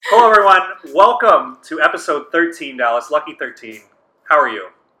Hello, everyone. Welcome to episode 13, Dallas. Lucky 13. How are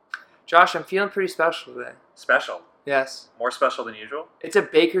you? Josh, I'm feeling pretty special today. Special? Yes. More special than usual? It's a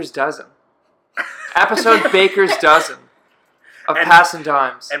Baker's Dozen. Episode Baker's Dozen of Pass and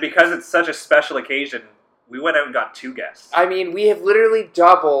Dimes. And because it's such a special occasion, we went out and got 2 guests. I mean, we have literally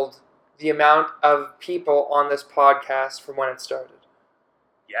doubled the amount of people on this podcast from when it started.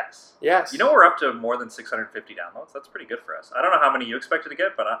 Yes. Yes. You know we're up to more than 650 downloads? That's pretty good for us. I don't know how many you expected to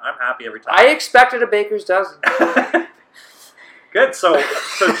get, but I'm happy every time. I expected a Baker's Dozen. Good. So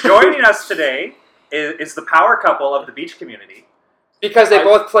joining us today is the power couple of the beach community. Because they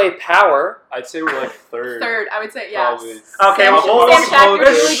both play power. I'd say we're like third. Third, I would say, yes. Okay, Sam, well, Sam Shacker,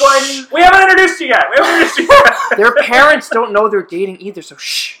 Julie Gordon. We haven't introduced you yet. Their parents don't know they're dating either, so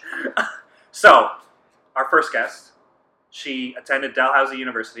shh. So, our first guest, she attended Dalhousie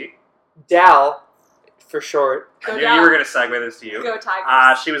University. Dal, for short. I knew you were going to segue this to you. Go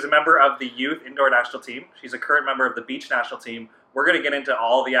Tigers. She was a member of the youth indoor national team. She's a current member of the beach national team. We're going to get into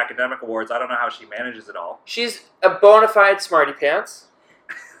all the academic awards. I don't know how she manages it all. She's a bona fide smarty pants.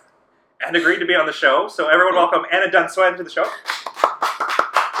 And agreed to be on the show. So everyone welcome Anna Dunswen to the show.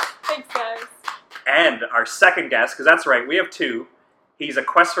 Thanks, guys. And our second guest, because that's right, we have 2. He's a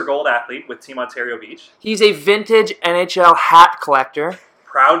Quest for Gold athlete with Team Ontario Beach. He's a vintage NHL hat collector.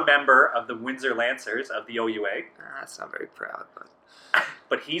 Proud member of the Windsor Lancers of the OUA. That's not very proud, but...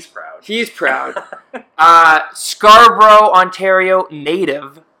 But he's proud. He's proud. Scarborough, Ontario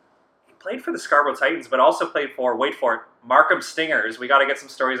native. He played for the Scarborough Titans, but also played for, wait for it, Markham Stingers. We got to get some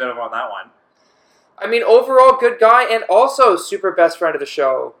stories out of him on that one. I mean, overall good guy and also super best friend of the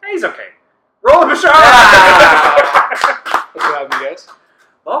show. He's okay. Roland Bouchard! Thanks for having me, guys.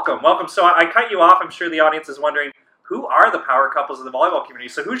 Welcome. So I cut you off. I'm sure the audience is wondering, who are the power couples of the volleyball community?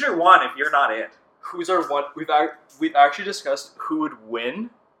 So who's your one if you're not it? Who's our one? We've actually discussed who would win.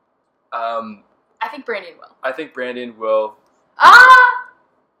 I think Brandon will. I think Brandon will.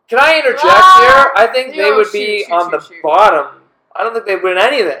 Can I interject here? I think they No, would be on the bottom. I don't think they'd win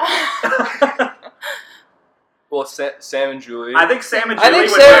anything. Well, Sam and Julie. I think Sam and I Julie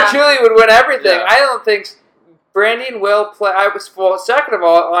think would Sam win. and Julie would win everything. Yeah. I don't think Brandon will play. Second of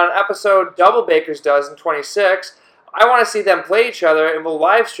all, on episode Double Baker's Dozen 26, I want to see them play each other, and we'll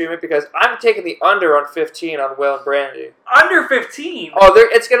live stream it because I'm taking the under on 15 on Will and Brandy. Under 15? Oh,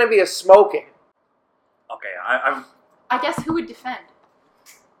 it's going to be a smoking. Okay, I'm... I guess who would defend?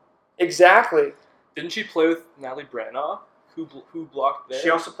 Exactly. Didn't she play with Natalie Branagh? Who blocked there? She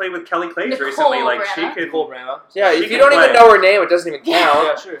also played with Kelly Clays Nicole recently. Like, she Branagh. could... Nicole Branagh. Yeah, She if you can don't even play. know her name, it doesn't even count.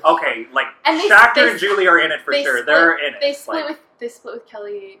 Yeah, sure. Okay, like, And Shachter and Julie are in it for sure. They're in it. They split Like, with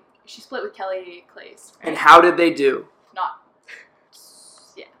Kelly. She split with Kelly Clays. And how did they do? Not.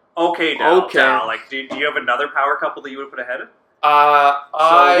 Yeah. okay, Dal. Okay. Dal, like, do you have another power couple that you would put ahead of?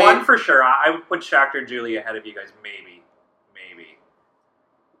 I One for sure. I would put Shachter and Julie ahead of you guys, maybe.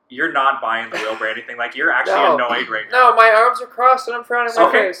 You're not buying the Will Brandy thing. Like, you're actually annoyed right now. No, my arms are crossed and I'm frowning my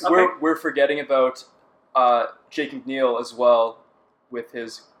Okay. face. We're forgetting about Jake McNeil as well with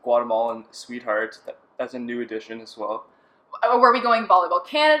his Guatemalan sweetheart. That's a new addition as well. Were we going volleyball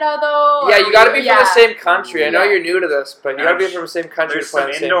Canada though? Yeah, you got to be from the same country. I know Yeah. you're new to this, but you got to be from the same country There's to play some on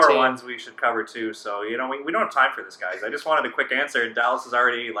the same indoor team. ones we should cover too. So, we don't have time for this, guys. I just wanted a quick answer, and Dallas is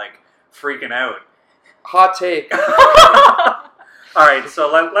already, like, freaking out. Hot take. All right, so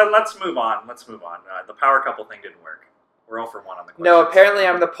let's move on. The power couple thing didn't work. We're 0 for 1 on the question. No, apparently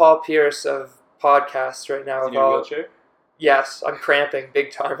I'm the Paul Pierce of podcasts right now. Is he in a wheelchair? Yes, I'm cramping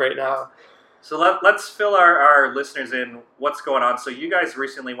big time right now. So let's fill our listeners in what's going on. So you guys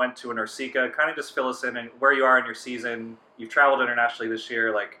recently went to a NORCECA. Kind of just fill us in and where you are in your season. You've traveled internationally this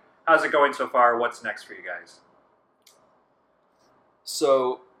year. Like, how's it going so far? What's next for you guys?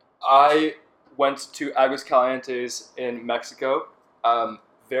 So I went to Aguas Calientes in Mexico.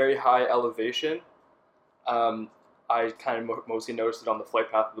 Very high elevation. I kind of mostly noticed it on the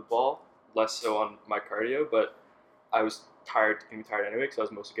flight path of the ball, less so on my cardio, but I was tired anyway because I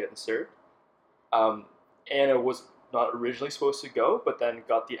was mostly getting served. Anna was not originally supposed to go, but then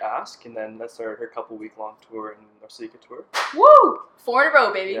got the ask, and then that started her couple-week-long tour in the NORCECA tour. Woo! 4 in a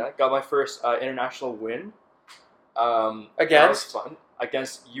row, baby. Yeah, got my first international win. That was Against? fun.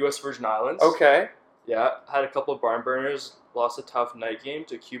 Against U.S. Virgin Islands. Okay. Yeah, had a couple of barn burners, lost a tough night game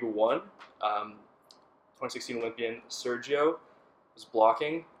to Cuba 1. 2016 Olympian Sergio was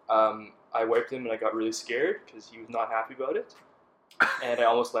blocking. I wiped him and I got really scared because he was not happy about it. And I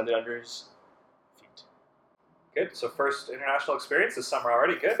almost landed under his feet. Good. So first international experience this summer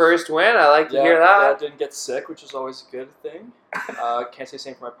already. Good. First win. I like to hear Yeah, that. didn't get sick, which is always a good thing. Can't say the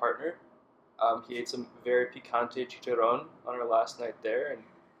same for my partner. He ate some very picante chicharron on our last night there, and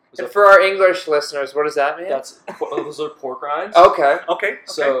Was And that- for our English listeners, what does that mean? those are pork rinds. Okay. Okay.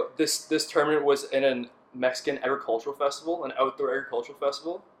 So this tournament was in a Mexican agricultural festival, an outdoor agricultural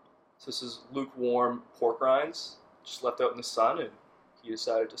festival. So this is lukewarm pork rinds, just left out in the sun, and he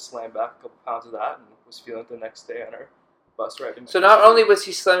decided to slam back a couple pounds of that, and was feeling it the next day on our bus ride. So not only was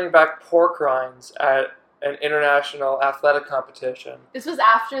he slamming back pork rinds at an international athletic competition. This was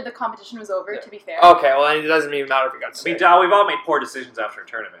after the competition was over, Yeah. to be fair. Okay, well, then it doesn't even matter if he got I sick. mean, Dal, we've all made poor decisions after a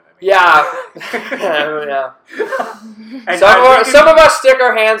tournament. I mean. Yeah. And Some of us stick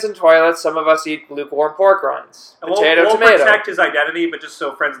our hands in toilets. Some of us eat lukewarm pork rinds. And Potato, we'll tomato. protect his identity, but just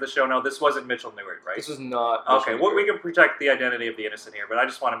so friends of the show know, this wasn't Mitchell Neward, right? This was not. Okay, well, we can protect the identity of the innocent here, but I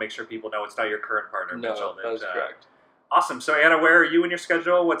just want to make sure people know it's not your current partner, No, Mitchell. that is correct. Awesome. So, Anna, where are you in your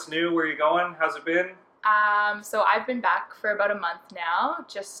schedule? What's new? Where are you going? How's it been? So I've been back for about a month now,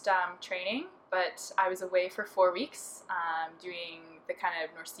 just training, but I was away for 4 weeks doing the kind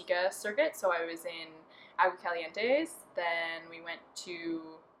of Norseca circuit. So I was in Aguascalientes, then we went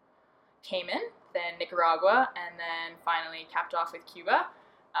to Cayman, then Nicaragua, and then finally capped off with Cuba.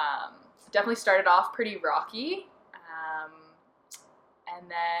 Definitely started off pretty rocky, and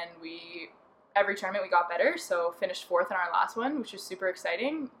then every tournament we got better, so finished 4th in our last one, which was super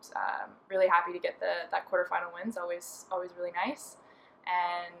exciting. Really happy to get that quarterfinal wins, always really nice.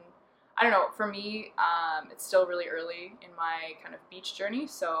 And I don't know, for me, it's still really early in my kind of beach journey,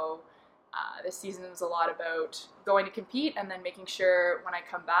 so this season is a lot about going to compete and then making sure when I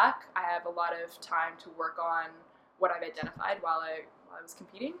come back, I have a lot of time to work on what I've identified while I was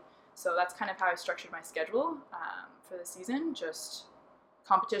competing. So that's kind of how I structured my schedule for the season, just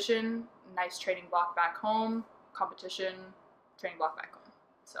competition, nice training block back home, competition, training block back home.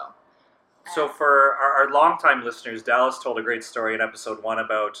 So for our longtime listeners, Dallas told a great story in episode 1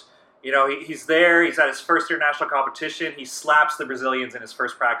 about, he's there, he's at his first international competition, he slaps the Brazilians in his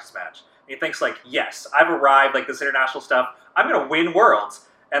first practice match. And he thinks like, yes, I've arrived, like this international stuff, I'm going to win Worlds.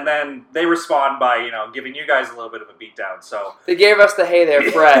 And then they respond by, giving you guys a little bit of a beatdown. So They gave us the hey there,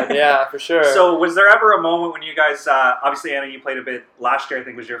 Fred. Yeah, for sure. So was there ever a moment when you guys, obviously Anna, you played a bit last year, I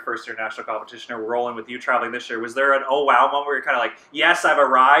think was your first international competition, or we're rolling with you traveling this year. Was there an oh wow moment where you're kind of like, yes, I've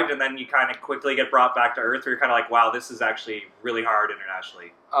arrived, and then you kind of quickly get brought back to earth, where you're kind of like, wow, this is actually really hard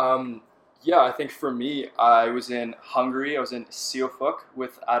internationally? Yeah, I think for me, I was in Hungary. I was in Siofok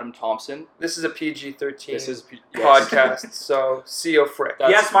with Adam Thompson. This is a PG-13 This is podcast, so CO Frick.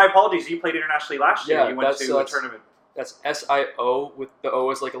 Yes, my apologies. You played internationally last year. Yeah, You went to a that's- tournament. That's SIO with the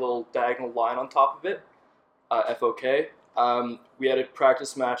O as like a little diagonal line on top of it. FOK. We had a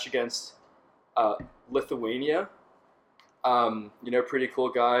practice match against Lithuania. Pretty cool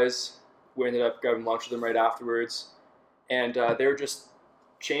guys. We ended up grabbing lunch with them right afterwards, and they were just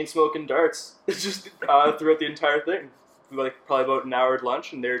chain smoking darts just throughout the entire thing. Like probably about an hour at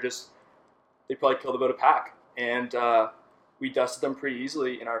lunch, and they probably killed about a pack, and we dusted them pretty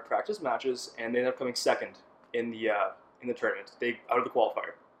easily in our practice matches, and they ended up coming second in the tournament. They out of the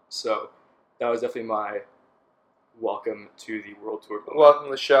qualifier. So that was definitely my welcome to the World Tour. Welcome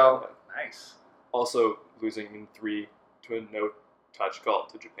to the show. Nice. Also losing in 3 to a no-touch call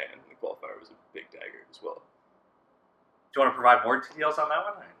to Japan in the qualifier was a big dagger as well. Do you want to provide more details on that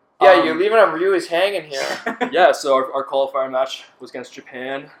one? Yeah, you're leaving our viewers hanging here. Yeah, so our qualifier match was against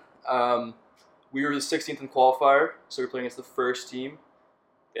Japan. We were the 16th in qualifier, so we were playing against the first team.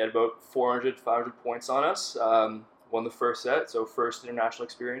 They had about 400, 500 points on us. Won the first set, so first international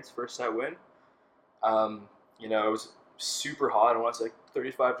experience, first set win. It was super hot. I want to say like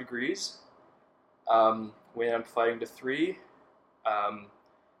 35 degrees. We ended up fighting to 3.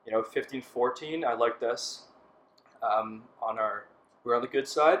 15-14, I liked us. We're on the good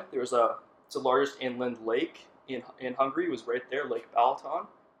side. It's the largest inland lake in Hungary. It was right there, Lake Balaton.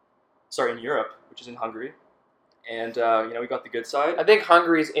 Sorry, in Europe, which is in Hungary. And we got the good side. I think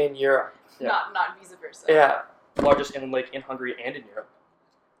Hungary's in Europe. Yeah. Not vice versa. Yeah. Largest inland lake in Hungary and in Europe.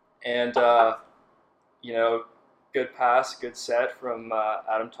 And good pass, good set from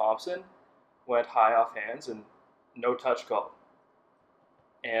Adam Thompson. Went high off hands and no touch call.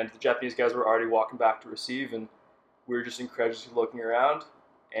 And the Japanese guys were already walking back to receive, and we were just incredulously looking around.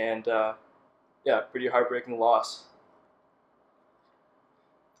 And pretty heartbreaking loss.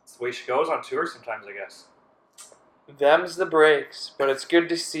 It's the way she goes on tour sometimes, I guess. Them's the breaks, but it's good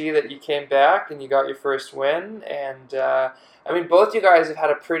to see that you came back and you got your first win. And both you guys have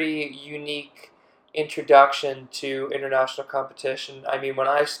had a pretty unique introduction to international competition. I mean, when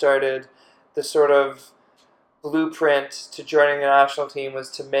I started, the sort of blueprint to joining the national team was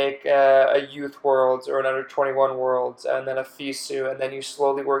to make a youth worlds or an under 21 worlds, and then a FISU, and then you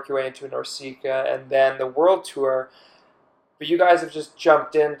slowly work your way into a Norseca, and then the world tour. but you guys have just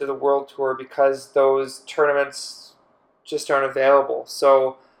jumped into the World Tour because those tournaments just aren't available.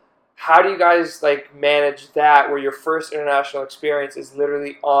 So how do you guys like manage that where your first international experience is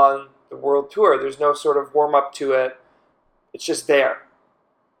literally on the World Tour? There's no sort of warm up to it. It's just there.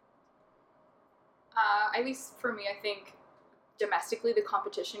 At least for me, I think domestically the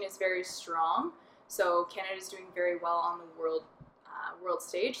competition is very strong. So Canada is doing very well on the world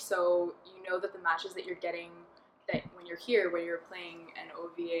stage. So you know that the matches that you're getting, that when you're here, where you're playing an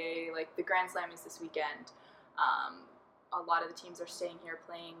OVA, like the Grand Slam is this weekend. A lot of the teams are staying here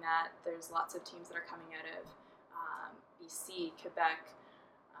playing that. There's lots of teams that are coming out of BC, Quebec.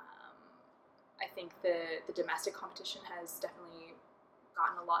 I think the domestic competition has definitely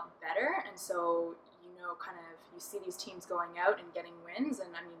gotten a lot better, and so you see these teams going out and getting wins. And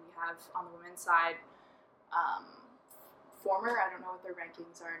I mean, we have on the women's side, former, I don't know what their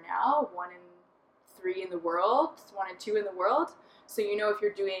rankings are now, 1 and 3 in the world, 1 and 2 in the world. So if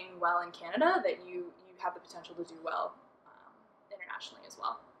you're doing well in Canada, that you have the potential to do well internationally as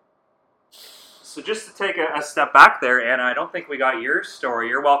well. So just to take a step back there, Anna, I don't think we got your story.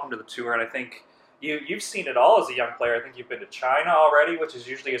 You're welcome to the tour, and I think you've seen it all as a young player. I think you've been to China already, which is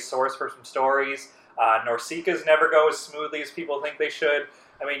usually a source for some stories. Norseca's never go as smoothly as people think they should.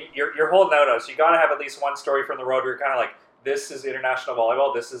 I mean, you're holding out us. You got to have at least one story from the road where you're kind of like, this is international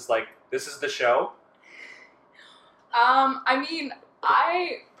volleyball. This is the show. I mean,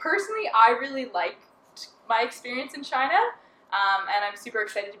 I really liked my experience in China, and I'm super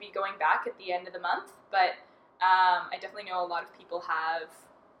excited to be going back at the end of the month. But I definitely know a lot of people have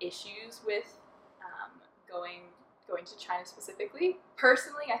issues with going to China specifically.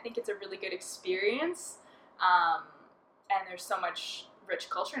 Personally, I think it's a really good experience, and there's so much rich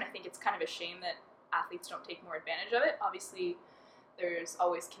culture, and I think it's kind of a shame that athletes don't take more advantage of it. Obviously, there's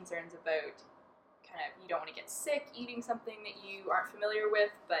always concerns about you don't want to get sick eating something that you aren't familiar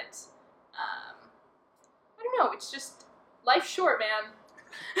with, but I don't know, it's just, life's short, man.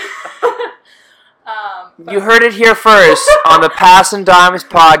 You heard it here first on the Pass and Dimes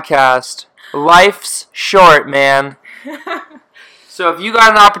podcast. Life's short, man. So if you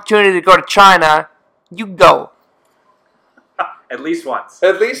got an opportunity to go to China, you go. At least once.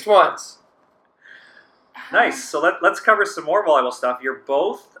 At least once. Nice. So let's cover some more volleyball stuff. You're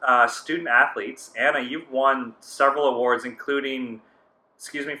both student athletes. Anna, you've won several awards, including,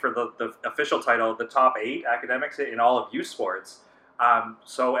 for the official title, the top 8 academics in all of U Sports.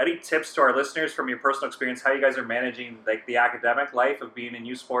 So any tips to our listeners from your personal experience, how you guys are managing the academic life of being in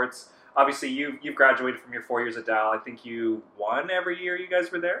U Sports? Obviously, you've graduated from your 4 years at Dal. I think you won every year you guys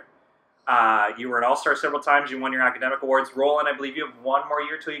were there. You were an all-star several times. You won your academic awards. Roland, I believe you have one more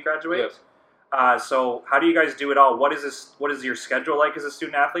year till you graduate. Yes. So how do you guys do it all? What is your schedule like as a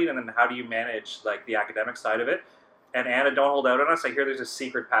student athlete, and then how do you manage the academic side of it? And Anna, don't hold out on us. I hear there's a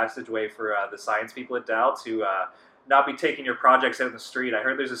secret passageway for the science people at Dal to not be taking your projects out in the street. I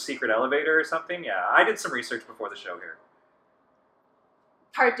heard there's a secret elevator or something. Yeah, I did some research before the show here.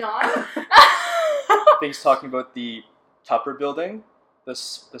 Pardon? I think he's talking about the Tupper building, the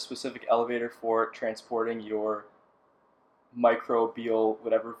specific elevator for transporting your microbial,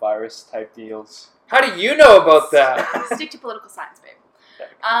 whatever virus type deals. How do you know about that? Stick to political science, babe.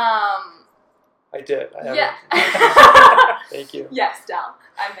 I did. Yeah. Thank you. Yes, Dal.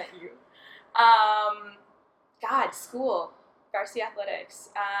 I met you. School. Varsity athletics.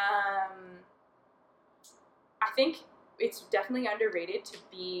 I think it's definitely underrated to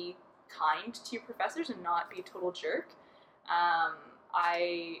be kind to your professors and not be a total jerk.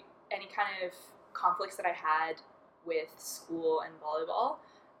 Any kind of conflicts that I had with school and volleyball,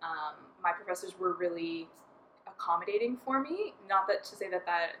 my professors were really accommodating for me. Not that to say that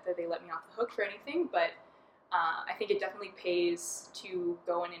they let me off the hook for anything, but I think it definitely pays to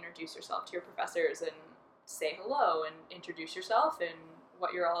go and introduce yourself to your professors and say hello and introduce yourself and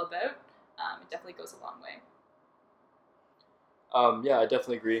what you're all about. It definitely goes a long way. Yeah, I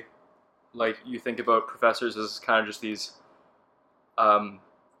definitely agree. You think about professors as kind of just these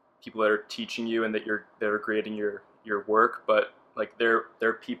people that are teaching you and that they're grading your work, but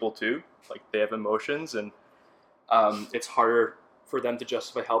they're people too. They have emotions, and it's harder for them to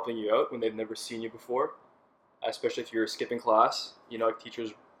justify helping you out when they've never seen you before, especially if you're skipping class.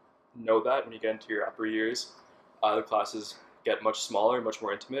 Teachers know that when you get into your upper years, the classes get much smaller, much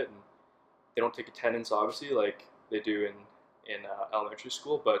more intimate, and they don't take attendance obviously like they do in elementary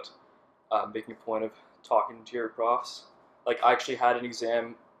school, but making a point of talking to your profs. I actually had an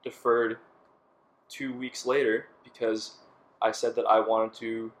exam deferred 2 weeks later because I said that I wanted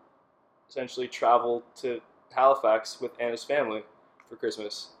to essentially travel to Halifax with Anna's family for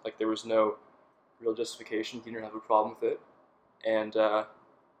Christmas. There was no real justification. He didn't have a problem with it. And so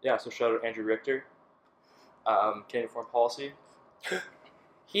shout out Andrew Richter, Canadian Foreign Policy.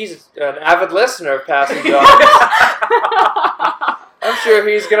 He's an avid listener of Passing Dogs. I'm sure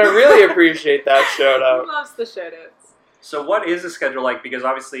he's going to really appreciate that shout He out. loves the shout-outs. So what is the schedule like? Because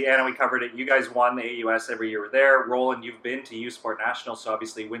obviously, Anna, we covered it. You guys won the AUS every year. We're there. Roland, you've been to U Sport National, so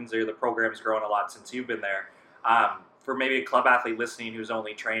obviously Windsor, the program's grown a lot since you've been there. For maybe a club athlete listening who's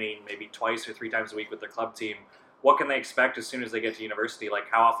only training maybe twice or 3 times a week with their club team, what can they expect as soon as they get to university? Like,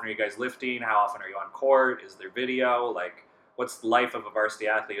 how often are you guys lifting? How often are you on court? Is there video? Like, what's the life of a varsity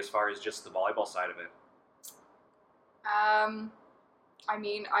athlete as far as just the volleyball side of it? I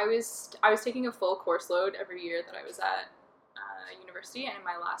mean, I was taking a full course load every year that I was at university, and in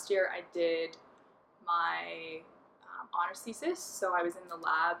my last year I did my honors thesis, so I was in the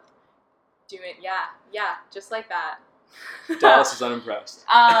lab doing, just like that. Dallas is unimpressed.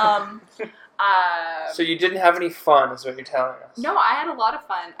 So you didn't have any fun, is what you're telling us. No, I had a lot of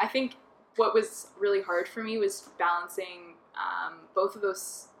fun. I think what was really hard for me was balancing both of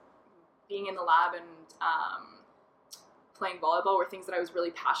those, being in the lab and playing volleyball were things that I was really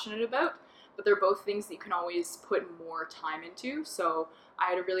passionate about, but they're both things that you can always put more time into. So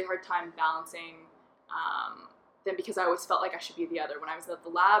I had a really hard time balancing them because I always felt like I should be the other. When I was at the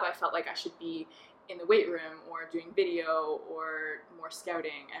lab, I felt like I should be in the weight room or doing video or more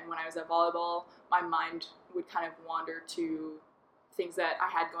scouting. And when I was at volleyball, my mind would kind of wander to things that I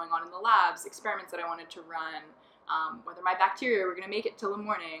had going on in the labs, experiments that I wanted to run, whether my bacteria were going to make it till the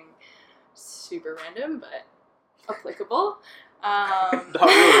morning. Super random, but applicable. Not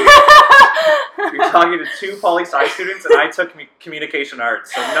really. You're talking to 2 poli-sci students, and I took communication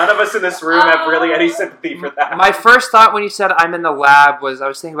arts, so none of us in this room have really any sympathy for that. My first thought when you said I'm in the lab was I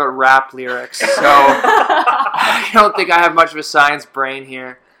was thinking about rap lyrics, so I don't think I have much of a science brain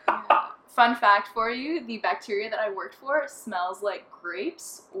here. Fun fact for you, the bacteria that I worked for smells like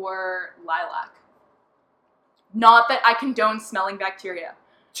grapes or lilac. Not that I condone smelling bacteria.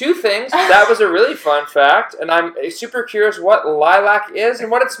 2 things. That was a really fun fact, and I'm super curious what lilac is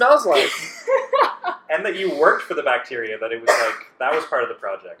and what it smells like. And that you worked for the bacteria, that it was like, that was part of the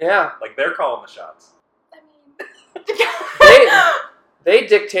project. Yeah. Like, they're calling the shots. They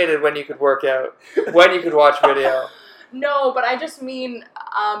dictated when you could work out, when you could watch video. No, but I just mean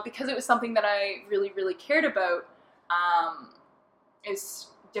because it was something that I really, really cared about, it's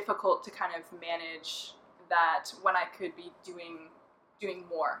difficult to kind of manage that when I could be doing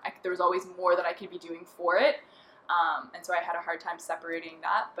more. There was always more that I could be doing for it, and so I had a hard time separating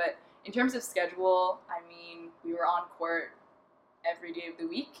that. But in terms of schedule, I mean, we were on court every day of the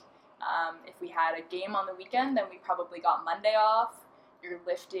week. If we had a game on the weekend, then we probably got Monday off. You're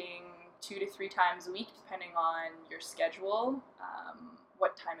lifting 2 to 3 times a week, depending on your schedule,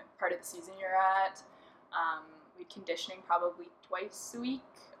 what part of the season you're at. We'd conditioning probably twice a week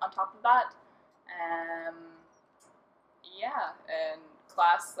on top of that. And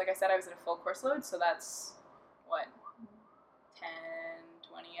class, like I said, I was in a full course load, so that's, 10,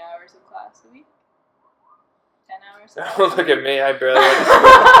 20 hours of class a week? 10 hours? Don't look at me, I barely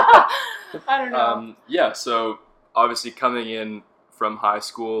I don't know. So obviously coming in from high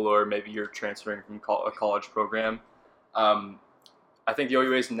school, or maybe you're transferring from a college program, I think the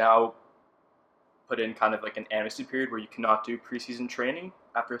OUA's now put in kind of like an amnesty period where you cannot do preseason training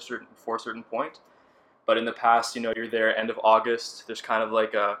before a certain point. But in the past, you're there end of August. There's kind of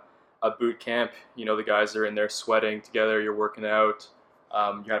like a boot camp. The guys are in there sweating together. You're working out.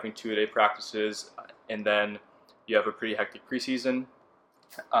 You're having 2-a-day practices, and then you have a pretty hectic preseason.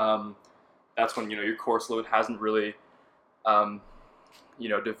 That's when your course load hasn't really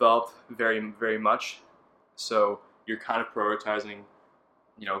developed very, very much. So you're kind of prioritizing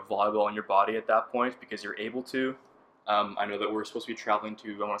volleyball in your body at that point because you're able to. I know that we're supposed to be traveling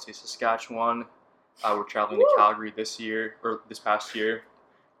to, I want to say, Saskatchewan. We're traveling to Calgary this past year.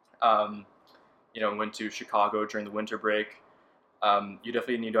 Went to Chicago during the winter break. You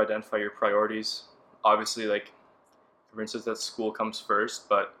definitely need to identify your priorities. Obviously, like, for instance, that school comes first,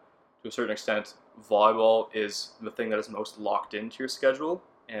 but to a certain extent, volleyball is the thing that is most locked into your schedule,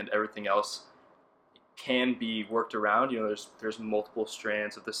 and everything else can be worked around. There's multiple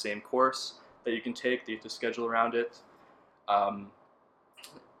strands of the same course that you can take, that you have to schedule around it.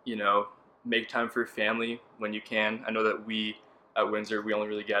 Make time for your family when you can. I know that we at Windsor, we only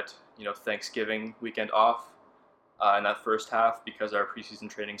really get, Thanksgiving weekend off in that first half because our preseason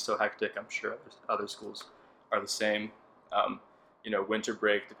training is so hectic. I'm sure other schools are the same. Winter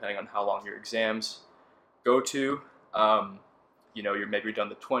break, depending on how long your exams go to, you're maybe done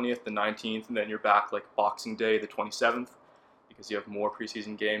the 20th, the 19th, and then you're back like Boxing Day, the 27th, because you have more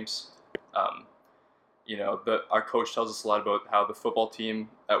preseason games. Our coach tells us a lot about how the football team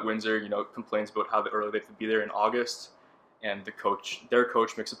at Windsor, complains about how early they have to be there in August, and their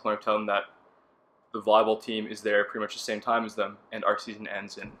coach makes a point of telling them that the volleyball team is there pretty much the same time as them, and our season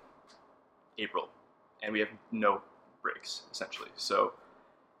ends in April, and we have no breaks essentially. So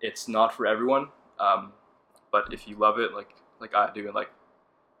it's not for everyone, but if you love it, like I do, and like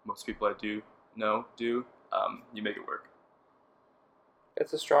most people I do do, you make it work.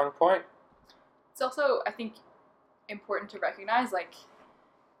 It's a strong point. It's also, I think, important to recognize, like,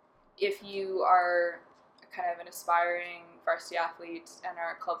 if you are kind of an aspiring varsity athlete and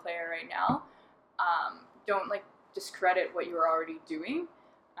are a club player right now, don't, like, discredit what you're already doing.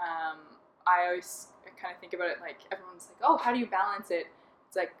 I always kind of think about it like, everyone's like, oh, how do you balance it?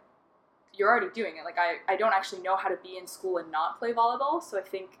 It's like, you're already doing it. Like, I don't actually know how to be in school and not play volleyball, so I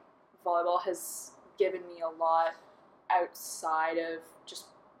think volleyball has given me a lot outside of just,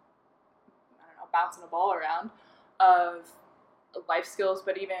 I don't know, bouncing a ball around, of life skills,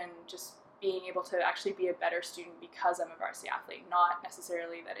 but even just being able to actually be a better student because I'm a varsity athlete, not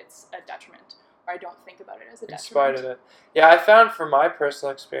necessarily that it's a detriment, or I don't think about it as a detriment. In spite of it. Yeah, I found from my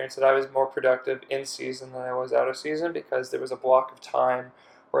personal experience that I was more productive in season than I was out of season, because there was a block of time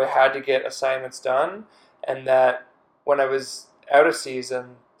where I had to get assignments done, and that when I was out of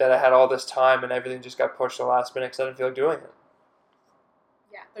season, that I had all this time and everything just got pushed to the last minute because I didn't feel like doing it.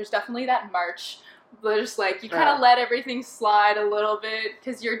 Yeah, there's definitely that March. There's like, you kind of let everything slide a little bit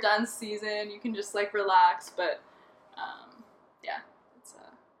because you're done season. You can just like relax, but yeah, it's a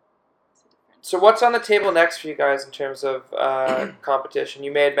different. So what's on the table next for you guys in terms of competition?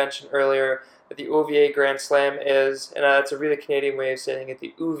 You may have mentioned earlier that the OVA Grand Slam is, and that's a really Canadian way of saying it,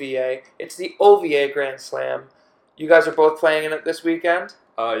 the UVA. It's the OVA Grand Slam. You guys are both playing in it this weekend?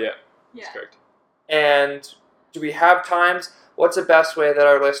 Yeah, Yeah. that's correct. And do we have times? What's the best way that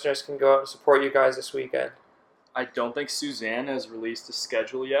our listeners can go out and support you guys this weekend? I don't think Suzanne has released a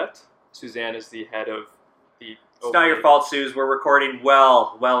schedule yet. Suzanne is the head of the... It's not your fault, Suze. We're recording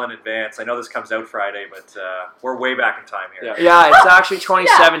well in advance. I know this comes out Friday, but we're way back in time here. Yeah. Yeah, it's actually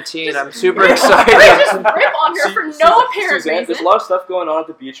 2017. Yeah, I'm super just excited. just rip on her for no apparent Suzanne, reason. there's a lot of stuff going on at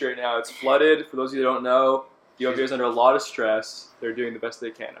the beach right now. It's flooded. For those of you who don't know, the OVA is under a lot of stress. They're doing the best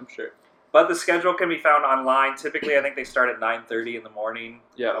they can, I'm sure. But the schedule can be found online. Typically, I think they start at 9:30 in the morning.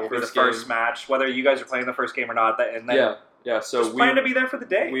 Yeah, That will be the first game. first match, whether you guys are playing the first game or not. And then Yeah. So just plan to be there for the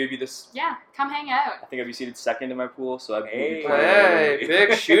day. we would be this. Yeah, come hang out. I think I'd be seated second in my pool, so I'd Hey. be playing. Hey,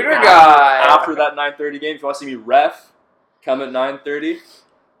 big shooter guy. After that 9:30 game, if you want to see me ref, come at 9:30.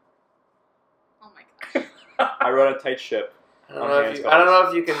 Oh my gosh. I run a tight ship. I don't know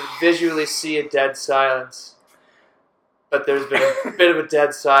if you can visually see a dead silence, but there's been a bit of a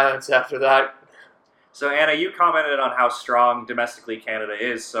dead silence after that. So, Anna, you commented on how strong domestically Canada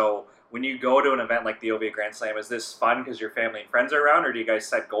is. So, when you go to an event like the OVA Grand Slam, is this fun because your family and friends are around, or do you guys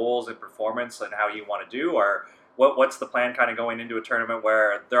set goals and performance and how you want to do, or what's the plan kind of going into a tournament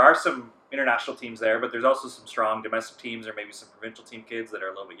where there are some international teams there, but there's also some strong domestic teams or maybe some provincial team kids that are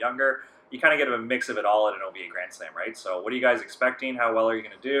a little bit younger? You kind of get a mix of it all at an OVA Grand Slam, right? So, what are you guys expecting? How well are you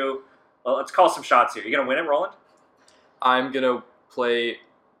going to do? Well, let's call some shots here. You going to win it, Roland? I'm gonna play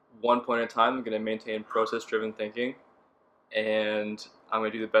one point at a time. I'm gonna maintain process-driven thinking, and I'm gonna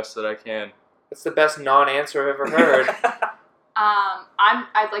do the best that I can. That's the best non-answer I've ever heard.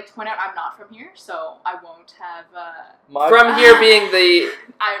 I'd like to point out I'm not from here, so I won't have. From here being the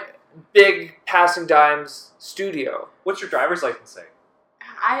I big Passing Dimes studio. What's your driver's license say?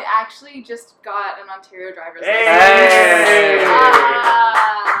 actually just got an Ontario driver's Hey! license.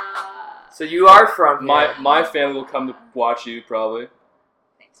 So you are from here. My family will come to watch you probably.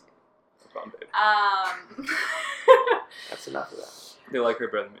 Thanks. No problem, babe. That's enough of that. They like her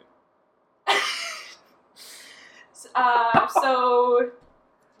better than me. So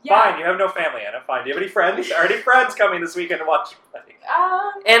yeah. Fine, you have no family, Anna. Fine. Do you have any friends? Are any friends coming this weekend to watch you play?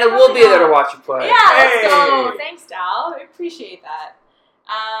 Anna will be there to watch you play. Yeah, let's Hey! go. Thanks, Dal. I appreciate that.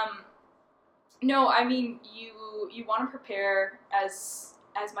 No, I mean you want to prepare as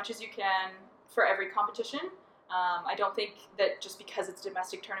much as you can for every competition. I don't think that just because it's a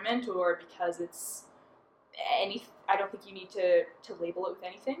domestic tournament or because it's I don't think you need to label it with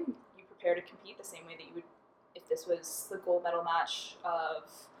anything. You prepare to compete the same way that you would if this was the gold medal match of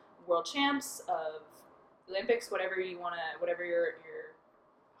World Champs, of Olympics, whatever you want to, whatever your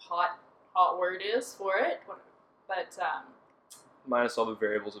hot word is for it. But Minus all the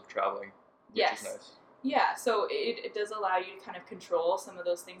variables of traveling, which yes. is nice. Yeah, so it does allow you to kind of control some of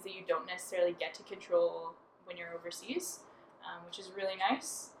those things that you don't necessarily get to control when you're overseas, which is really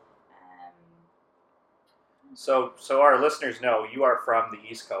nice. So our listeners know you are from the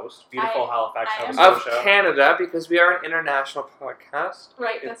East Coast, beautiful Halifax, I am. Nova Of Scotia. Canada, because we are an international podcast.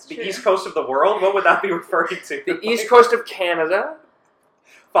 Right, It's that's the true. East Coast of the world. What would that be referring to? The East Coast of Canada.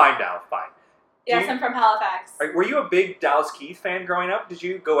 Fine now, fine. Yes, I'm from Halifax. Were you a big Dallas Keith fan growing up? Did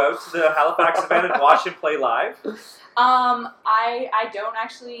you go out to the Halifax event and watch him play live? I don't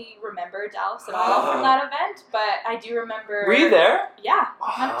actually remember Dallas at all from that event, but I do remember. Were you there? Yeah,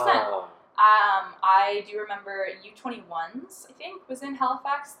 100%. Oh. I do remember U21s, I think, was in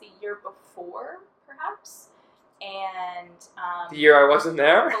Halifax the year before, perhaps. And The year I wasn't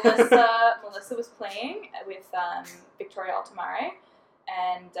there. Melissa was playing with Victoria Altamare,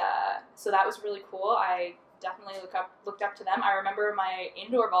 and so that was really cool. I definitely looked up to them. I remember my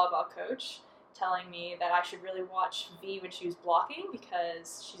indoor volleyball coach telling me that I should really watch V when she was blocking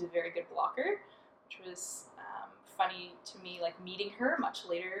because she's a very good blocker, which was funny to me, like meeting her much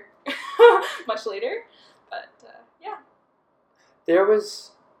later. But yeah. There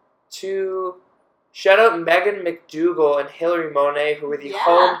was two. Shout out Megan McDougall and Hillary Monet, who were the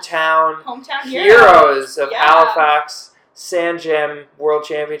hometown heroes of Halifax Sand World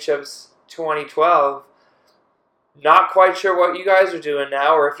Championships 2012. Not quite sure what you guys are doing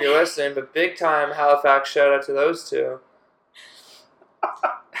now, or if you're listening, but big time Halifax shout out to those two.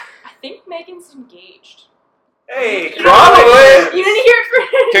 I think Megan's engaged. Hey, Probably. You didn't hear it from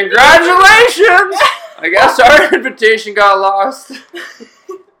Congratulations! I guess our invitation got lost.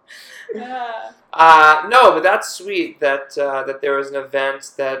 No, but that's sweet that that there was an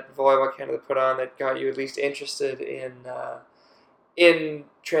event that Volleyball Canada put on that got you at least interested in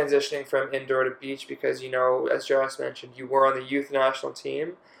transitioning from indoor to beach because, as Josh mentioned, you were on the youth national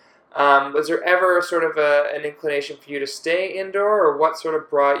team. Was there ever sort of an inclination for you to stay indoor, or what sort of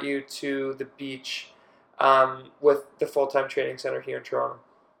brought you to the beach with the full-time training center here in Toronto?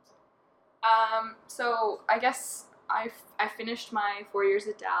 So I guess I finished my 4 years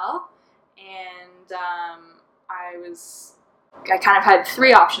at Dal, and I kind of had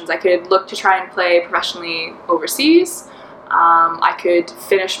three options. I could look to try and play professionally overseas. I could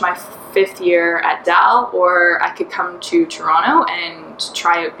finish my 5th year at Dal, or I could come to Toronto and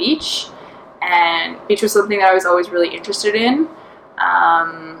try out beach. And beach was something that I was always really interested in.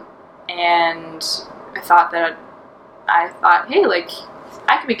 And I thought, hey, like,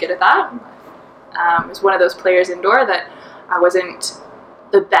 I could be good at that. I was one of those players indoor that I wasn't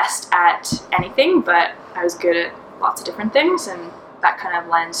the best at anything, but I was good at lots of different things, and that kind of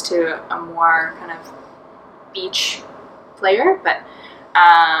lends to a more kind of beach player. But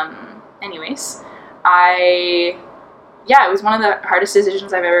anyways, it was one of the hardest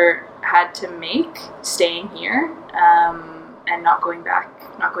decisions I've ever had to make, staying here and not going back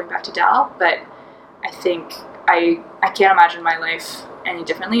to Dal. But I think I can't imagine my life any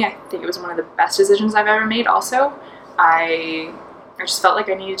differently. I think it was one of the best decisions I've ever made. Also, I just felt like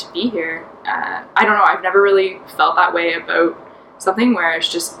I needed to be here. I don't know, I've never really felt that way about something where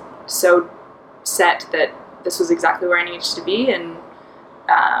it's just so set that this was exactly where I needed to be, and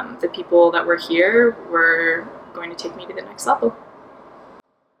the people that were here were going to take me to the next level.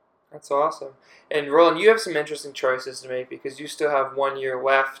 That's awesome. And Roland, you have some interesting choices to make because you still have 1 year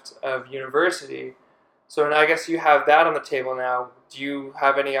left of university. So I guess you have that on the table now. Do you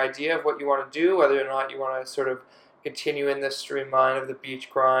have any idea of what you want to do, whether or not you want to sort of continue in this streamline of the beach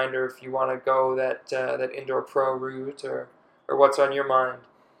grind, or if you want to go that indoor pro route, or what's on your mind?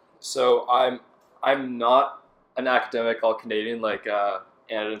 So I'm not an academic all Canadian like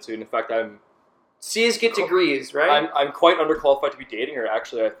Anna and Sweden. In fact, C's get degrees, right? I'm quite underqualified to be dating her,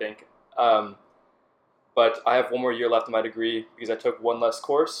 actually, I think. But I have 1 more year left of my degree because I took one less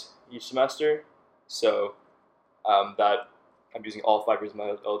course each semester. So that I'm using all 5 years of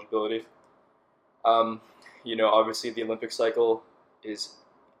my eligibility. Obviously the Olympic cycle is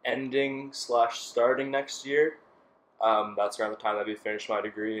ending / starting next year. That's around the time that I'd be finished my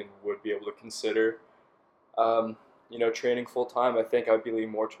degree and would be able to consider, training full time. I think I'd be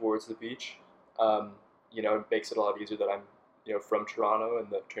leaning more towards the beach. It makes it a lot easier that I'm, from Toronto and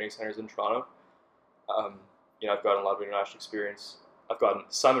the training center's in Toronto. I've gotten a lot of international experience. I've gotten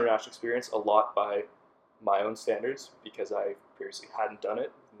some international experience, a lot by my own standards, because I previously hadn't done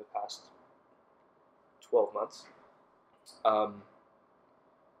it in the past 12 months.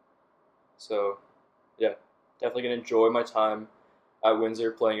 So, yeah, definitely gonna enjoy my time at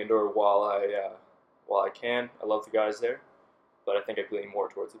Windsor playing indoor while I can. I love the guys there, but I think I'm leaning more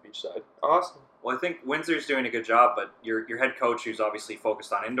towards the beach side. Awesome. Well, I think Windsor's doing a good job, but your head coach, who's obviously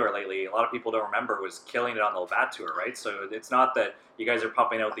focused on indoor lately, a lot of people don't remember, was killing it on the Labatt Tour, right? So it's not that you guys are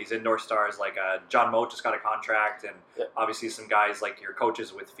pumping out these indoor stars like John Moat just got a contract, and obviously some guys like your coach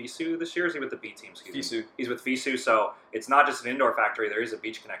is with FISU this year. Is he with the B team? FISU. He's with FISU, so it's not just an indoor factory. There is a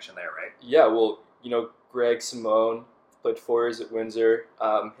beach connection there, right? Yeah, well, Greg Simone played 4 years at Windsor.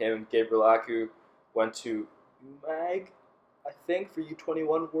 Him and Gabriel Aku went to UMag, I think, for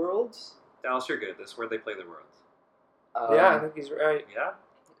U21 Worlds. Dallas, you're good at this. Where'd they play the Worlds? Yeah, I think he's right. Yeah?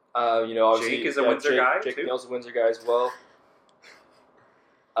 Obviously, Jake is a Windsor guy, Jake too? Neal's a Windsor guy as well.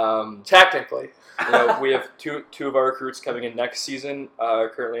 Technically. We have two of our recruits coming in next season.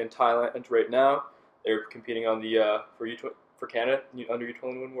 Currently in Thailand right now. They're competing on the for Canada under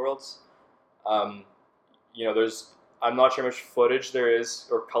U21 Worlds. I'm not sure how much footage there is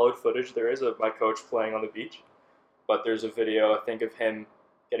or colored footage there is of my coach playing on the beach, but there's a video I think of him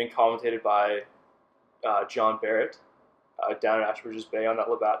getting commentated by John Barrett down at Ashbridges Bay on that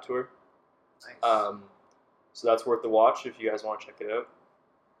Labatt Tour. Nice. So that's worth the watch if you guys want to check it out.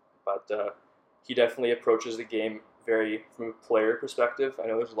 But he definitely approaches the game very from a player perspective. I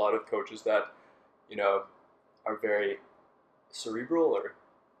know there's a lot of coaches that, are very cerebral or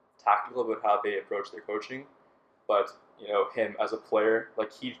tactical about how they approach their coaching. But, him as a player,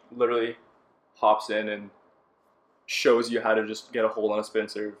 like he literally hops in and shows you how to just get a hold on a spin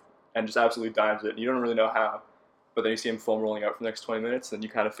serve and just absolutely dimes it. You don't really know how, but then you see him foam rolling out for the next 20 minutes and you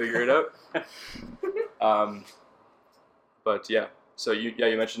kind of figure it out. But yeah, so you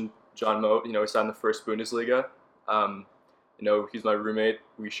mentioned John Moat. He signed the first Bundesliga. He's my roommate.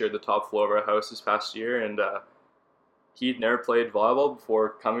 We shared the top floor of our house this past year, and he'd never played volleyball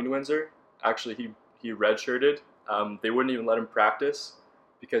before coming to Windsor. Actually, he redshirted. They wouldn't even let him practice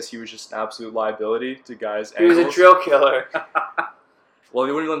because he was just an absolute liability to guys' He was a drill killer. Well,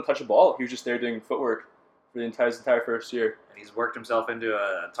 they wouldn't let him touch a ball. He was just there doing footwork for the entire first year. And he's worked himself into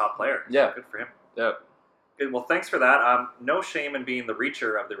a top player. So Yeah. good for him. Yeah. Good. Well, thanks for that. No shame in being the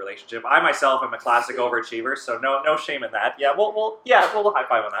reacher of the relationship. I myself am a classic overachiever, so no shame in that. Yeah, we'll high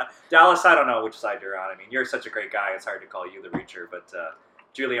five on that. Dallas, I don't know which side you're on. I mean, you're such a great guy. It's hard to call you the reacher, but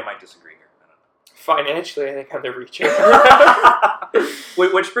Julia might disagree here. Financially, I think I'm the reacher.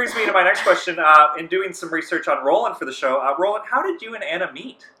 Which brings me to my next question. In doing some research on Roland for the show, Roland, how did you and Anna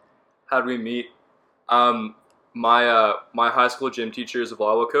meet? How did we meet? My high school gym teacher is a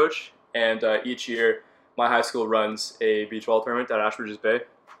volleyball coach, and each year my high school runs a beach volleyball tournament at Ashbridges Bay.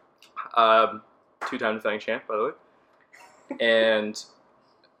 2-time defending champ, by the way. And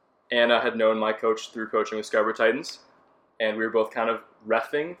Anna had known my coach through coaching with Scarborough Titans, and we were both kind of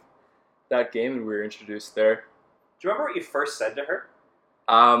reffing that game, and we were introduced there. Do you remember what you first said to her?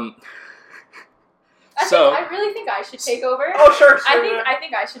 I really think I should take over. Oh, sure. I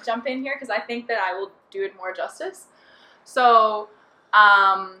think I should jump in here because I think that I will do it more justice. So,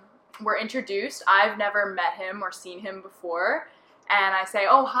 we're introduced. I've never met him or seen him before, and I say,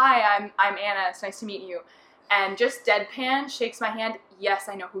 "Oh, hi, I'm Anna. It's nice to meet you." And just deadpan shakes my hand. Yes,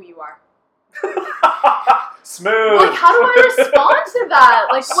 I know who you are. Smooth. Like, how do I respond to that?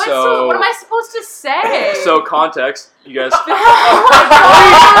 Like, what am I supposed to say? So context, you guys. Oh my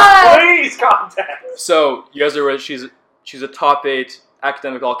God! Please, context. So you guys are aware she's a top 8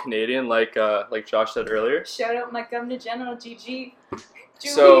 academic All-Canadian, like Josh said earlier. Shout out my Governor General, GG.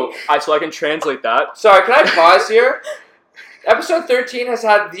 So I can translate that. Sorry, can I pause here? Episode 13 has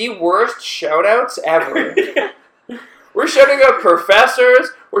had the worst shout-outs ever. We're shouting out professors.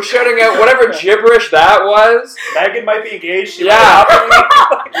 We're shouting out whatever gibberish that was. Megan might be engaged. She Yeah.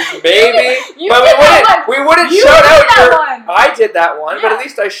 might Maybe. You But did that one. we wouldn't You shout did out that your... one. I did that one, but Yeah. at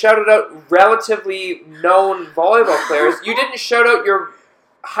least I shouted out relatively known volleyball players. You didn't shout out your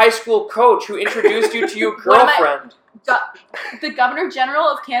high school coach who introduced you to your What am I- girlfriend. The Governor General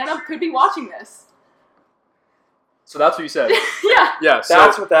of Canada could be watching this. So that's what you said. Yeah. Yeah.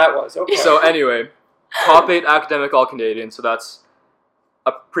 That's what that was. Okay. So anyway, top 8 academic All-Canadian. So that's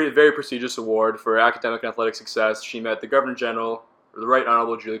a very prestigious award for academic and athletic success. She met the Governor General, or the Right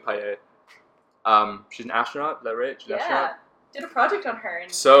Honorable Julie Payet. She's an astronaut. Is that right? She's an astronaut. Did a project on her in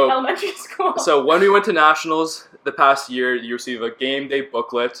So- elementary school. So when we went to nationals the past year, you receive a game day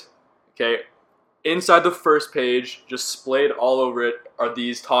booklet. Okay, inside the first page, just splayed all over it, are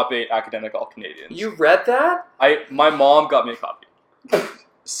these top 8 academic All-Canadians. You read that? My mom got me a copy.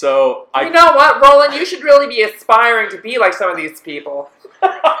 So You know what, Roland? You should really be aspiring to be like some of these people.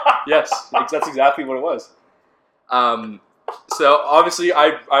 yes, that's exactly what it was. So obviously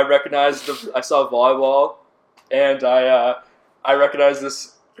I recognized I saw volleyball, and I recognized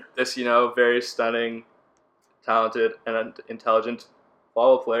this very stunning talented and intelligent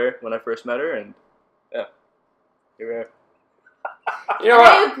volleyball player when I first met her, and yeah, here we are. You know And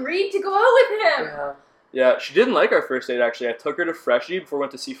what? I agreed to go out with him. Yeah. Yeah, she didn't like our first date, actually. I took her to Freshie before we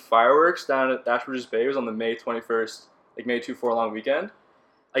went to see fireworks down at Ashbridges Bay. It was on the May 21st, like May 24 long weekend.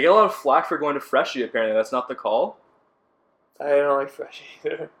 I get a lot of flack for going to Freshie, apparently. That's not the call. I don't like Fresh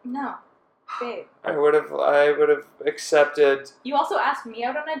either. No, babe. I would have accepted. You also asked me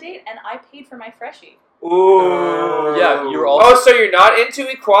out on a date, and I paid for my freshie. Ooh. Yeah, you were also- Oh, so you're not into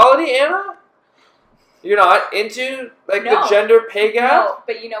equality, Anna? You're not into like No. the gender pay gap? No,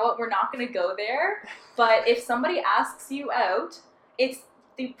 but you know what? We're not going to go there. But if somebody asks you out, it's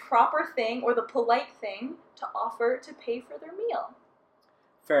the proper thing or the polite thing to offer to pay for their meal.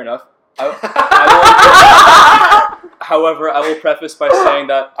 Fair enough. However, I will preface by saying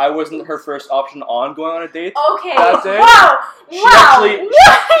that I wasn't her first option on going on a date. Okay. That day, Wow. She Wow. actually,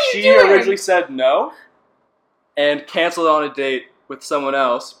 What are you she doing? originally said no, and canceled on a date with someone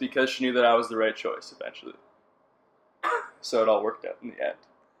else because she knew that I was the right choice eventually. So it all worked out in the end.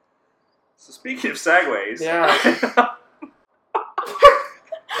 So speaking of segues, Yeah.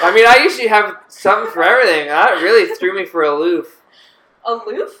 I mean, I usually have something for everything. That really threw me for a loop.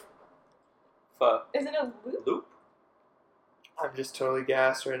 Aloof? Fuck. Is it a loop? Loop. I'm just totally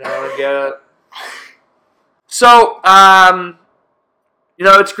gassed right now. I don't get it. So,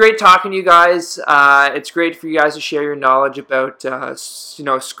 it's great talking to you guys. It's great for you guys to share your knowledge about,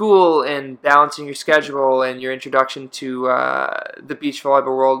 school and balancing your schedule and your introduction to the beach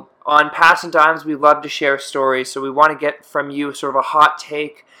volleyball world. On Passing Times, we love to share stories, so we want to get from you sort of a hot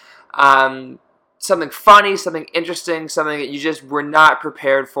take, something funny, something interesting, something that you just were not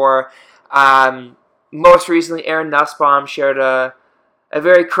prepared for. Most recently, Aaron Nussbaum shared a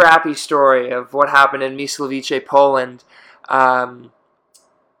very crappy story of what happened in Mysłowice, Poland.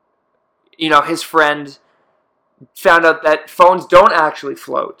 His friend found out that phones don't actually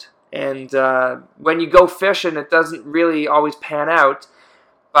float. And when you go fishing, it doesn't really always pan out.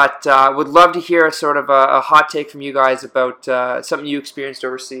 But would love to hear sort of a hot take from you guys about something you experienced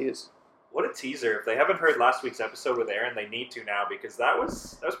overseas. What a teaser! If they haven't heard last week's episode with Aaron, they need to now because that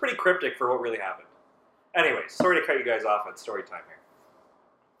was pretty cryptic for what really happened. Anyway, sorry to cut you guys off on story time here.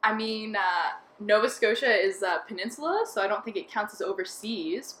 I mean, Nova Scotia is a peninsula, so I don't think it counts as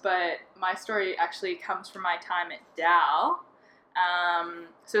overseas, but my story actually comes from my time at Dal.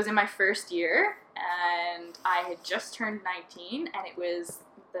 So it was in my first year, and I had just turned 19, and it was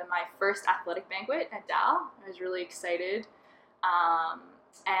my first athletic banquet at Dal. I was really excited,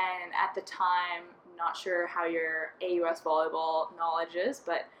 and at the time, not sure how your AUS volleyball knowledge is,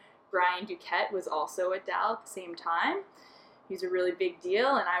 but Brian Duquette was also at Dal at the same time. He's a really big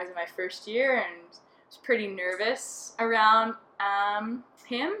deal, and I was in my first year and was pretty nervous around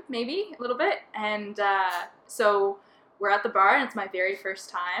him, maybe a little bit. And so we're at the bar, and it's my very first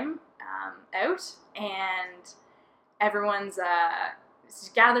time out, and everyone's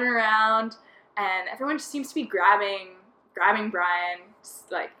gathering around, and everyone just seems to be grabbing Brian, just,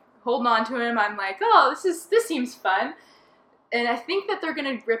 like holding on to him. I'm like, oh, this seems fun. And I think that they're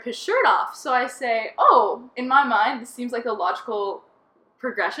going to rip his shirt off. So I say, oh, in my mind, this seems like a logical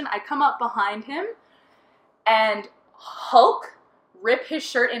progression. I come up behind him and Hulk rip his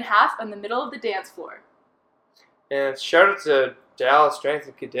shirt in half in the middle of the dance floor. And shout out to Dallas Strength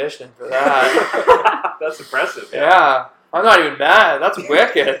and Conditioning for that. That's impressive. Yeah. I'm not even mad. That's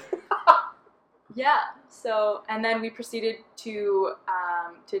wicked. Yeah. So, and then we proceeded to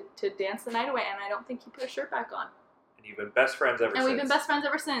dance the night away, and I don't think he put his shirt back on. And you've been best friends ever since. And we've been best friends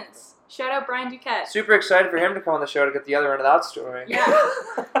ever since. Shout out Brian Duquette. Super excited for him to come on the show to get the other end of that story. Yeah.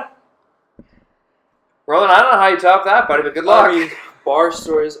 Roland, I don't know how you top that, buddy, but good luck. I mean, bar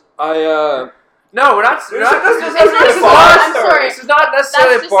stories. No, we're not. This is This is a bar not- I'm sorry. This is not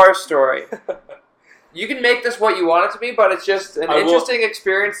necessarily That's a just- bar story. You can make this what you want it to be, but it's just an I will- interesting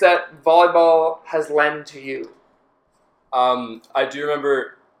experience that volleyball has lent to you. I do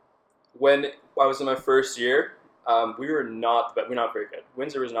remember when I was in my first year. We're not very good.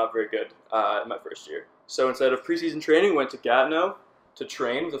 Windsor was not very good in my first year. So instead of preseason training, we went to Gatineau to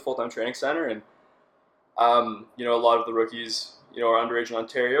train with a full-time training center, and a lot of the rookies, are underage in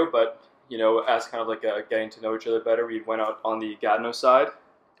Ontario, but as kind of like getting to know each other better, we went out on the Gatineau side,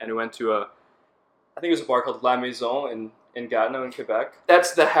 and we went to I think it was a bar called La Maison in Gatineau in Quebec.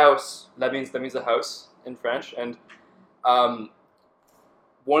 That's the house. That means the house in French, and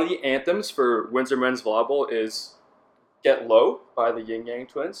one of the anthems for Windsor men's volleyball is "Get Low" by the Yin Yang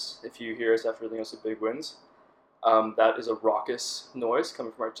Twins. If you hear us after some big wins, that is a raucous noise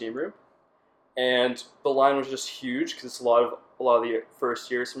coming from our team room, and the line was just huge because it's a lot of the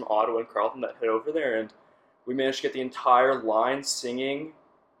first years from Ottawa and Carleton that head over there, and we managed to get the entire line singing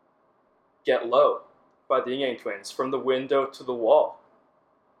Get Low by the Ying Yang Twins from the window to the wall.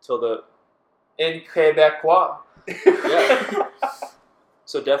 Till the... In Quebecois. Yeah.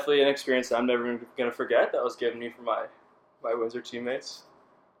 So definitely an experience that I'm never going to forget. That was given me from my Windsor teammates.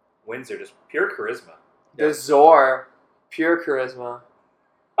 Windsor, just pure charisma. The Zor. Pure charisma.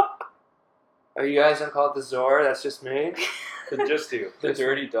 Are you guys gonna call it the Zor? That's just me. Just you. The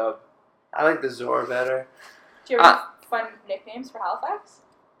dirty dub. I like the Zor better. Do you ever have fun nicknames for Halifax?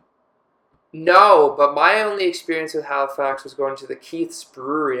 No, but my only experience with Halifax was going to the Keith's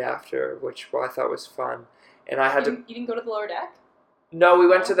Brewery after, which I thought was fun. And I had You didn't go to the lower deck? No, we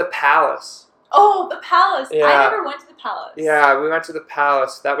went to the Palace. Oh, the Palace! Yeah. I never went to the Palace. Yeah, we went to the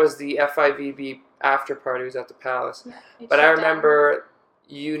Palace. That was the FIVB after party. Was at the Palace. Yeah, it But shut I down. remember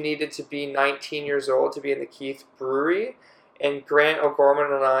you needed to be 19 years old to be in the Keith Brewery, and Grant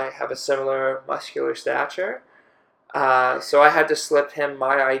O'Gorman and I have a similar muscular stature. So I had to slip him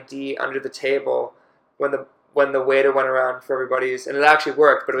my ID under the table when the waiter went around for everybody's, and it actually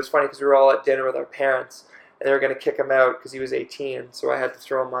worked. But it was funny because we were all at dinner with our parents, and they were going to kick him out because he was 18. So I had to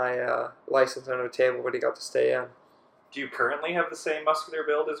throw my license under the table, but he got to stay in. Do you currently have the same muscular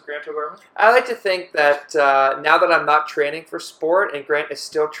build as Grant O'Gorman? I like to think that now that I'm not training for sport and Grant is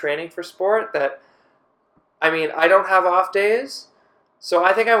still training for sport, that, I don't have off days, so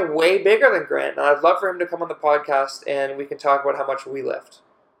I think I'm way bigger than Grant, and I'd love for him to come on the podcast and we can talk about how much we lift.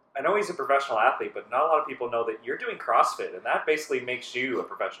 I know he's a professional athlete, but not a lot of people know that you're doing CrossFit, and that basically makes you a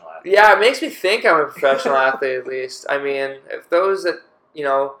professional athlete. Yeah, it makes me think I'm a professional athlete at least. If those that,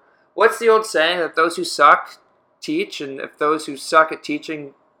 what's the old saying, that those who suck teach, and if those who suck at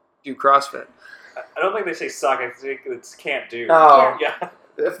teaching do CrossFit. I don't think they say suck. I think it's can't do. Oh, Yeah.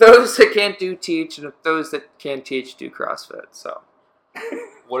 If those that can't do teach, and if those that can teach do CrossFit. So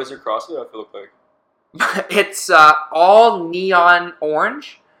What does your CrossFit outfit look like? it's all neon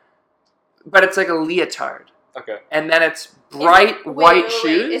orange, but it's like a leotard, Okay. and then it's bright white Wait.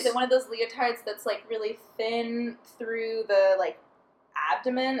 shoes. Is it one of those leotards that's like really thin through the like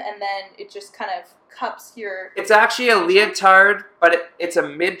abdomen, and then it just kind of cups your... It's actually a leotard, but it's a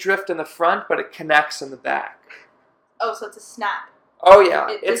midriff in the front, but it connects in the back. Oh, so it's a snap. Oh yeah,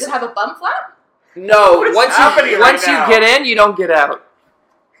 Does it have a bum flap? No, What is once happening you right once now? you get in, you don't get out.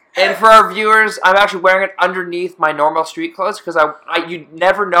 And for our viewers, I'm actually wearing it underneath my normal street clothes because you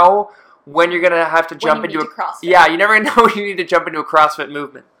never know when you're gonna have to jump into a CrossFit. Yeah, you never know when you need to jump into a CrossFit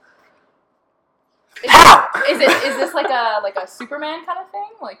movement. Is this like a Superman kind of thing?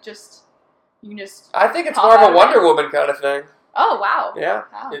 Like just you can just... I think it's Pop more of out a of Wonder it? Woman kind of thing. Oh wow. Yeah.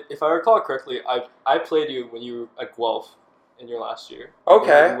 Wow. If I recall correctly, I played you when you were at Guelph in your last year.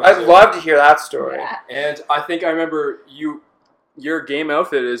 Okay, In I'd Windsor. love to hear that story. Yeah. And I think I remember your game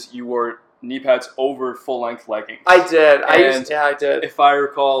outfit is you wore knee pads over full-length leggings. I did. And I did. If I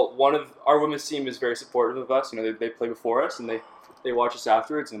recall, one of our women's team is very supportive of us. They play before us and they watch us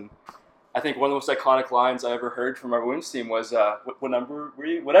afterwards. And I think one of the most iconic lines I ever heard from our women's team was, "What number were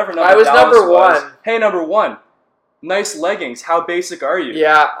you? Whatever number." I was Dallas number was. one. Hey, number one. Nice leggings. How basic are you?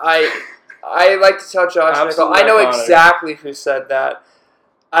 Yeah, I like to tell Josh Nickel, Absolutely I know iconic. exactly who said that.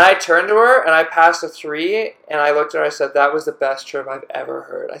 And I turned to her, and I passed a 3, and I looked at her, and I said, that was the best chirp I've ever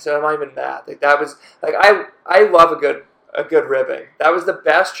heard. I said, I'm not even mad. That was, I love a good ribbing. That was the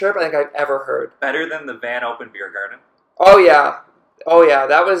best chirp I think I've ever heard. Better than the Van Open Beer Garden. Oh, yeah.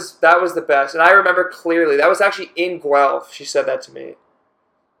 That was the best. And I remember clearly, that was actually in Guelph. She said that to me.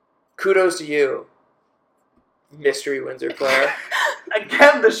 Kudos to you, Mystery Windsor player.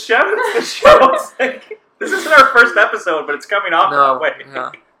 Again, the show. It's like, this isn't our first episode, but it's coming off that way.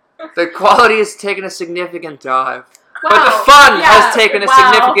 Yeah. The quality has taken a significant dive. Wow. But the fun Yeah, has taken a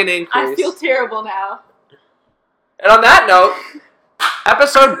wow. significant increase. I feel terrible now. And on that note,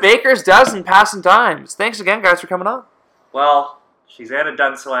 episode Baker's Dozen Passing Dimes. Thanks again, guys, for coming on. Well, she's Anna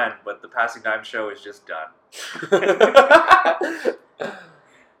Dunswen, but the Passing Dime show is just done.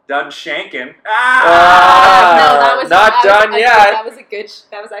 Done shanking. Ah, No, that was not done yet.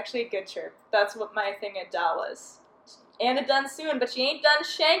 That was actually a good chirp. That's what my thing at Dal was. Anna done soon, but she ain't done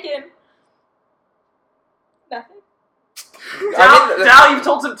shanking. Nothing. Dal, you've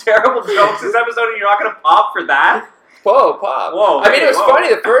told some terrible jokes this episode, and you're not going to pop for that? Whoa, Pop. Whoa, I mean, hey, it was whoa. funny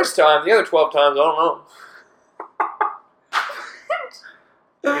the first time. The other 12 times, I don't know.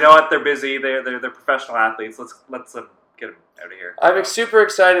 You know what? They're busy. They're professional athletes. Let's them get them out of here. I'm super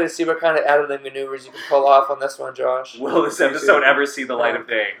excited to see what kind of editing maneuvers you can pull off on this one, Josh. Will this episode ever see the light of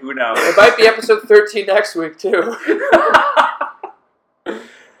day? Who knows? It might be episode 13 next week, too.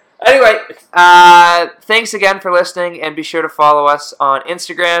 Anyway, Anyway, thanks again for listening, and be sure to follow us on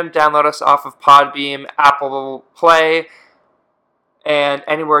Instagram, download us off of Podbeam, Apple Play, and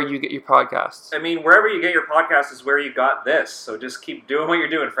anywhere you get your podcasts. I mean, wherever you get your podcast is where you got this. So just keep doing what you're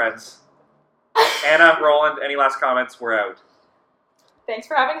doing, friends. Anna, Roland, any last comments? We're out. Thanks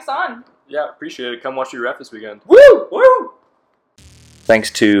for having us on. Yeah, appreciate it. Come watch your ref this weekend. Woo! Woo!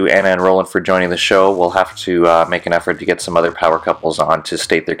 Thanks to Anna and Roland for joining the show. We'll have to make an effort to get some other power couples on to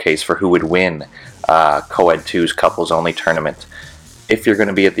state their case for who would win Co-Ed 2's couples only tournament. If you're going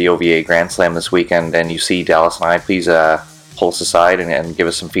to be at the OVA Grand Slam this weekend and you see Dallas and I, please pull us aside and give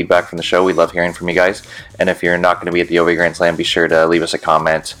us some feedback from the show. We love hearing from you guys. And if you're not going to be at the OVA Grand Slam, be sure to leave us a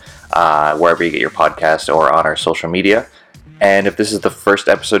comment wherever you get your podcast or on our social media. And if this is the first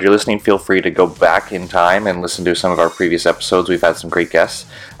episode you're listening, feel free to go back in time and listen to some of our previous episodes. We've had some great guests.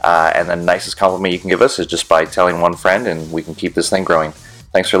 And the nicest compliment you can give us is just by telling one friend, and we can keep this thing growing.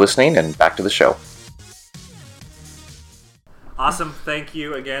 Thanks for listening, and back to the show. Awesome. Thank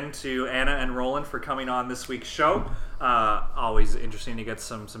you again to Anna and Roland for coming on this week's show. Always interesting to get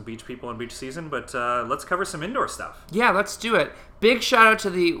some beach people in beach season, but let's cover some indoor stuff. Yeah, let's do it. Big shout out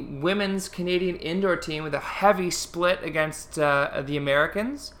to the women's Canadian indoor team with a heavy split against the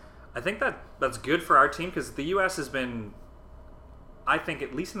Americans. I think that's good for our team because the U.S. has been, I think,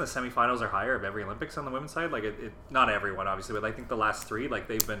 at least in the semifinals or higher of every Olympics on the women's side. Like, it not everyone, obviously, but I think the last three, like,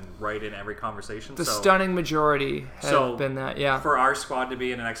 they've been right in every conversation. The stunning majority have been that, yeah. For our squad to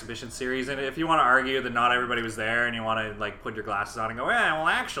be in an exhibition series, and if you want to argue that not everybody was there and you want to, like, put your glasses on and go, well,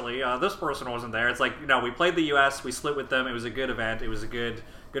 actually, this person wasn't there. It's like, no, we played the U.S., we split with them, it was a good event, it was a good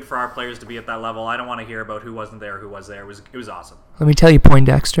for our players to be at that level. I don't want to hear about who wasn't there, who was there. It was awesome. Let me tell you,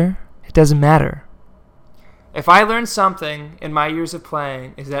 Poindexter, it doesn't matter. If I learned something in my years of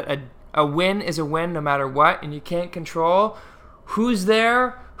playing, is that a win is a win no matter what, and you can't control who's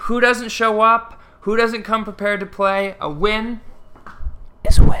there, who doesn't show up, who doesn't come prepared to play. A win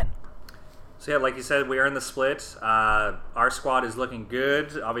is a win. So yeah, like you said, we are in the split. Our squad is looking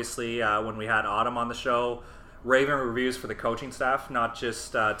good. Obviously, when we had Autumn on the show, raving reviews for the coaching staff, not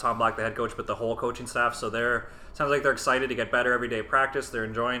just Tom Black, the head coach, but the whole coaching staff. So sounds like they're excited to get better every day practice. They're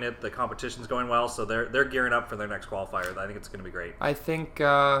enjoying it. The competition's going well, so they're gearing up for their next qualifier. I think it's going to be great. I think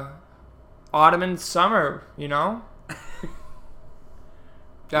autumn and summer, you know?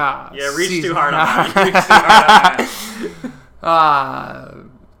 Reach too hard on that.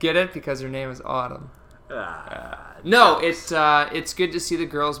 Get it? Because her name is Autumn. No, it's good to see the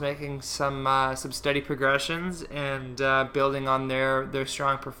girls making some steady progressions and building on their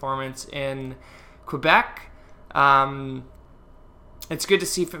strong performance in Quebec. It's good to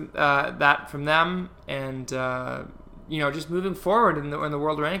see that from them, and just moving forward in the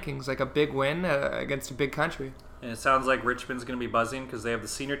world rankings, like a big win against a big country. And it sounds like Richmond's going to be buzzing because they have the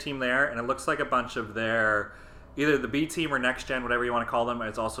senior team there, and it looks like a bunch of their either the B team or next gen, whatever you want to call them.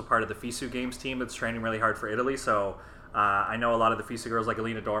 It's also part of the FISU Games team that's training really hard for Italy. So I know a lot of the FISU girls, like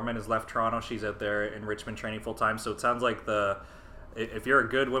Alina Dorman, has left Toronto. She's out there in Richmond training full time. So it sounds like if you're a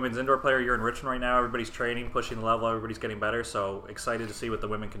good women's indoor player, you're in Richmond right now. Everybody's training, pushing the level. Everybody's getting better. So excited to see what the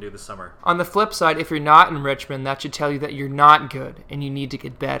women can do this summer. On the flip side, if you're not in Richmond, that should tell you that you're not good and you need to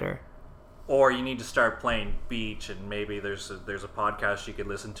get better. Or you need to start playing beach, and maybe there's a podcast you could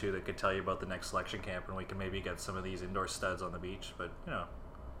listen to that could tell you about the next selection camp, and we can maybe get some of these indoor studs on the beach. But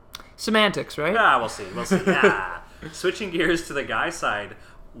semantics, right? Yeah, we'll see. Yeah. Switching gears to the guy side,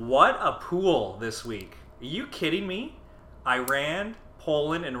 what a pool this week! Are you kidding me? Iran,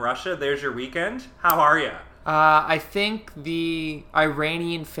 Poland, and Russia. There's your weekend. How are you? I think the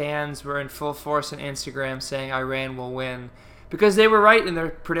Iranian fans were in full force on Instagram saying Iran will win. Because they were right in their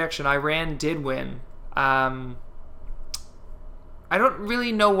prediction. Iran did win. I don't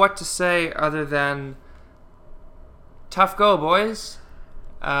really know what to say other than tough go, boys.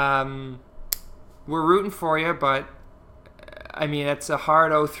 We're rooting for you, but I mean, it's a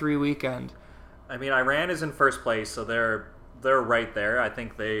hard 0-3 weekend. I mean, Iran is in first place, so they're right there. I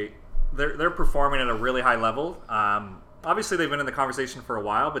think they're performing at a really high level. Obviously, they've been in the conversation for a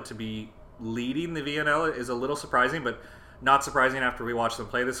while, but to be leading the VNL is a little surprising, but not surprising after we watched them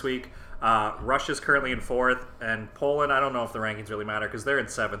play this week. Russia's currently in fourth, and Poland, I don't know if the rankings really matter because they're in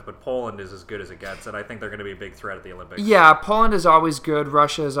seventh, but Poland is as good as it gets, and I think they're going to be a big threat at the Olympics. Yeah, Poland is always good,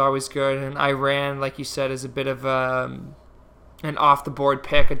 Russia is always good, and Iran, like you said, is a bit of an off-the-board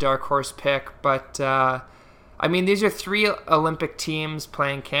pick, a dark horse pick, but I mean, these are three Olympic teams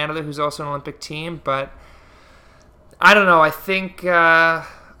playing Canada, who's also an Olympic team, but I don't know, I think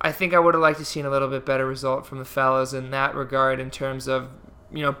I would have liked to seen a little bit better result from the fellas in that regard in terms of,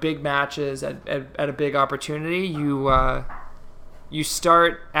 big matches at a big opportunity. You you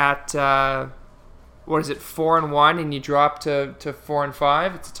start at 4-1, and you drop to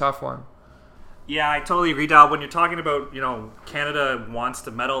 4-5. It's a tough one. Yeah, I totally agree, Dal. When you're talking about, Canada wants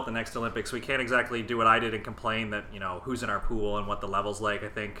to medal at the next Olympics, we can't exactly do what I did and complain that, who's in our pool and what the level's like. I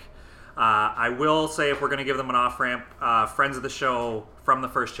think I will say, if we're going to give them an off-ramp, friends of the show from the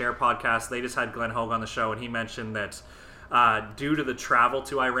First Chair podcast, they just had Glenn Hogue on the show, and he mentioned that due to the travel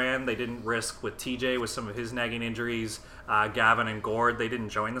to Iran, they didn't risk with TJ with some of his nagging injuries. Gavin and Gord, they didn't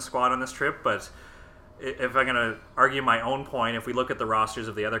join the squad on this trip, but if I'm going to argue my own point, if we look at the rosters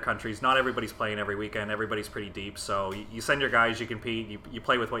of the other countries, not everybody's playing every weekend. Everybody's pretty deep. So you send your guys, you compete, you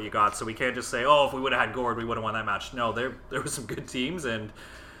play with what you got. So we can't just say, if we would have had Gord, we would have won that match. No, there were some good teams, and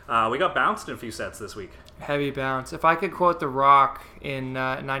we got bounced in a few sets this week. Heavy bounce. If I could quote The Rock in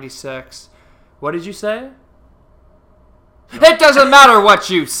 96, what did you say? It doesn't matter what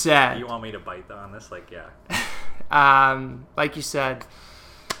you said. You want me to bite on this? Like you said,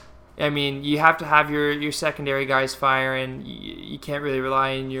 I mean, you have to have your secondary guys firing. You can't really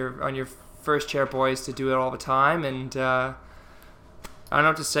rely on your First Chair boys to do it all the time. And I don't know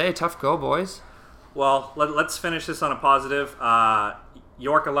what to say. Tough go, boys. Well, let's finish this on a positive.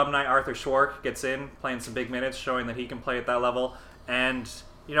 York alumni Arthur Schwark gets in, playing some big minutes, showing that he can play at that level. And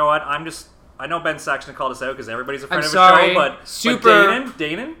you know what? I know Ben Saxon called us out because everybody's a friend of the show, but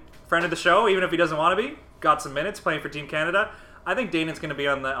Danon, friend of the show, even if he doesn't want to be, got some minutes playing for Team Canada. I think Danon's going to be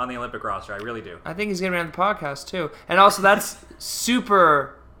on the Olympic roster. I really do. I think he's going to be on the podcast too. And also, that's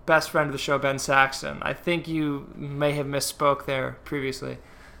super best friend of the show, Ben Saxon. I think you may have misspoke there previously.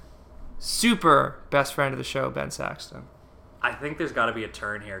 Super best friend of the show, Ben Saxon. I think there's got to be a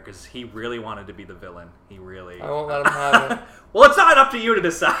turn here because he really wanted to be the villain. He really... I won't let him have it. Well, it's not up to you to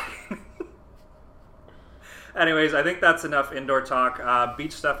decide. Anyways, I think that's enough indoor talk.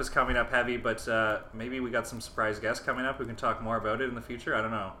 Beach stuff is coming up heavy, but maybe we got some surprise guests coming up who can talk more about it in the future. I don't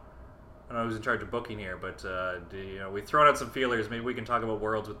know. I don't know who's in charge of booking here, but we've thrown out some feelers. Maybe we can talk about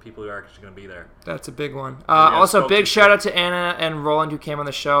Worlds with people who are actually going to be there. That's a big one. Also, big shout out to Anna and Roland who came on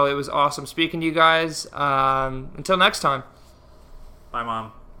the show. It was awesome speaking to you guys. Until next time. Bye,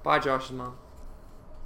 Mom. Bye, Josh's mom.